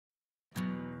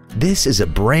This is a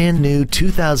brand new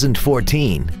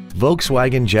 2014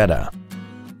 Volkswagen Jetta.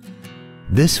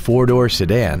 This four-door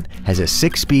sedan has a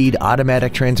 6-speed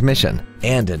automatic transmission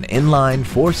and an inline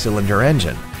 4-cylinder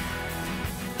engine.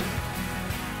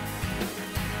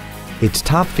 Its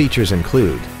top features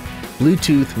include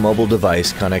Bluetooth mobile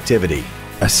device connectivity,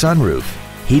 a sunroof,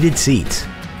 heated seats,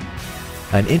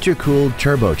 an intercooled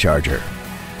turbocharger,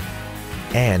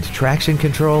 and traction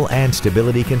control and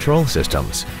stability control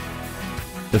systems.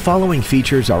 The following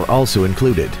features are also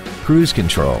included: cruise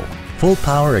control, full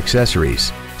power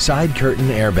accessories, side curtain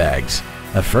airbags,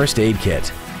 a first aid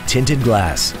kit, tinted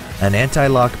glass, an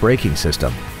anti-lock braking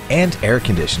system, and air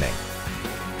conditioning.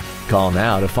 Call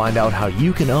now to find out how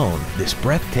you can own this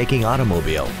breathtaking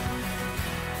automobile.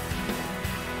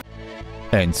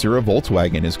 Ancira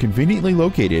Volkswagen is conveniently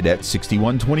located at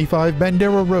 6125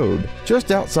 Bandera Road,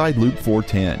 just outside Loop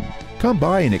 410. Come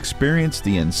by and experience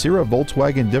the Ancira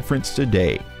Volkswagen difference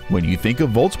today. When you think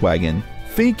of Volkswagen,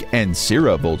 think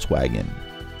Ancira Volkswagen.